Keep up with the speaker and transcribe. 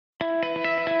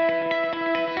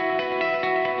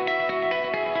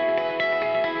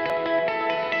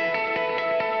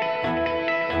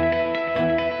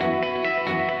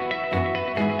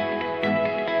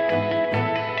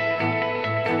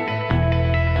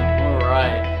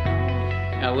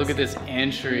look at this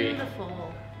entry.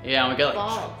 Beautiful. Yeah, we got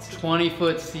like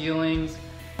 20-foot ceilings.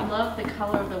 I love the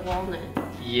color of the walnut.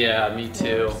 Yeah, me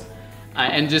too.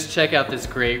 And just check out this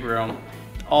great room.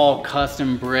 All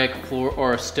custom brick floor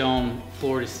or stone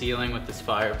floor to ceiling with this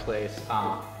fireplace.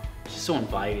 Just so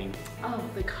inviting. Oh,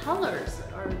 the colors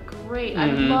are great.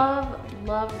 I love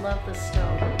the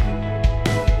stone.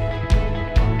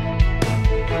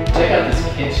 Check out this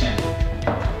kitchen.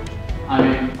 I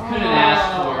mean, couldn't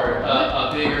ask for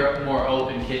a bigger, more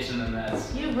open kitchen than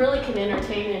this. You really can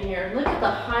entertain in here. Look at the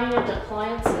high-end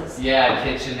appliances. Yeah,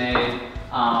 KitchenAid.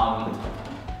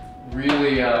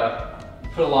 Really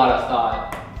put a lot of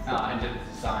thought into the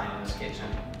design in this kitchen.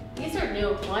 These are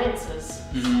new appliances.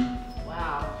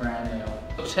 Wow. Brand new.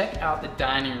 So check out the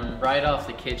dining room right off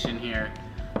the kitchen here.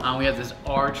 We have this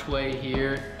archway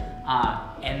here,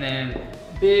 and then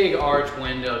big arch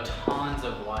window, tons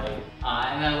of light.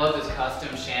 And I love this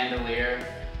custom chandelier.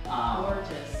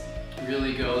 Gorgeous.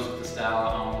 Really goes with the style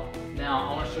of home. Now I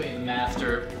want to show you the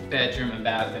master bedroom and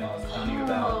bathroom I was telling you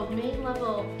about. Oh, main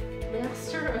level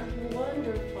master,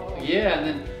 wonderful. Yeah, and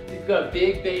then you've got a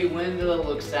big bay window that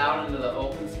looks out into the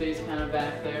open space kind of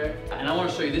back there. And I want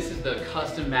to show you, this is the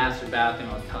custom master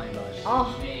bathroom I was telling you about. It's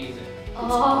amazing.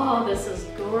 Oh, this is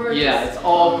gorgeous. Yeah, it's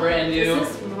all brand new.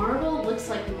 Is this marble? Looks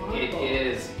like marble. It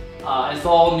is. It's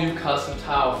all new custom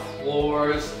tile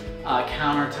floors,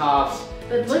 countertops.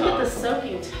 But look at the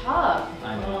soaking tub.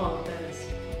 I know. Oh, that is.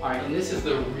 All right, and this is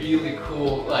the really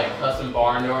cool custom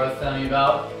barn door I was telling you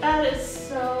about. That is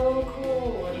so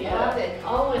cool. I love it.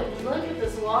 Oh, and look at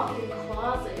this walk-in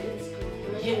closet. It's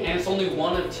great. Yeah, and it's only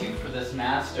one of two for this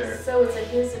master. So it's a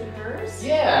his and hers?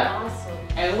 Yeah. Awesome.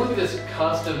 And look at this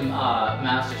custom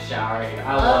master shower here.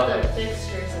 I love love the it.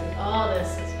 fixtures and oh,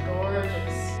 this is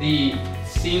gorgeous. The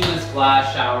seamless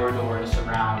glass shower door to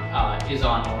surround is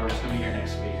on order. It's going to be here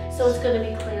next week. So it's going to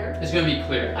be clear? It's going to be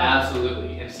clear,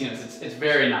 absolutely. It's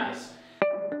very nice.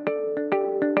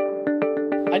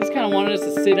 I just kind of wanted us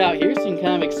to sit out here so you can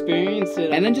kind of experience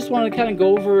it, and then just wanted to kind of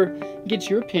go over, get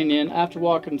your opinion after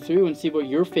walking through and see what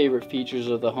your favorite features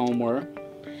of the home were.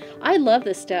 I love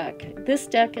this deck. This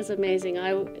deck is amazing.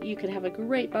 You could have a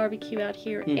great barbecue out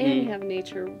here and have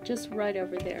nature just right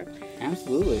over there.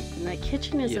 Absolutely. And that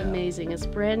kitchen is amazing. It's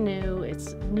brand new.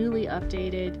 It's newly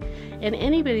updated. And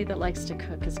anybody that likes to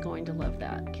cook is going to love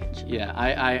that kitchen. Yeah,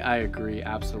 I agree,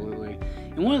 absolutely.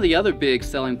 And one of the other big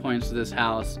selling points of this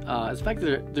house is the fact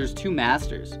that there's two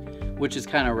masters, which is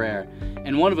kind of rare.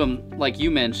 And one of them, like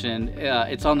you mentioned,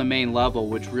 it's on the main level,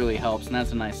 which really helps, and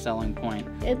that's a nice selling point.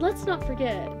 And let's not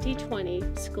forget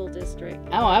D20 school district.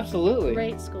 Oh, absolutely.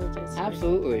 Great school district.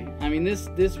 Absolutely. I mean,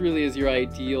 this really is your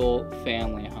ideal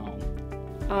family home.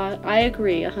 I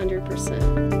agree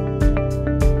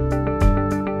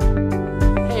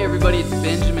 100%. Hey everybody, it's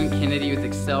Benjamin Kennedy with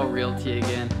Excel Realty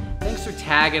again. Thanks for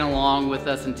tagging along with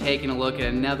us and taking a look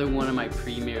at another one of my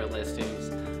premier listings.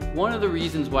 One of the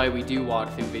reasons why we do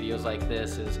walk through videos like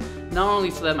this is not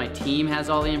only so that my team has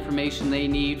all the information they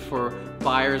need for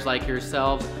buyers like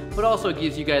yourselves, but also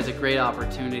gives you guys a great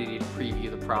opportunity to preview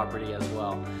the property as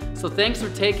well. So thanks for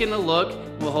taking a look.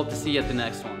 We'll hope to see you at the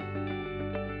next one.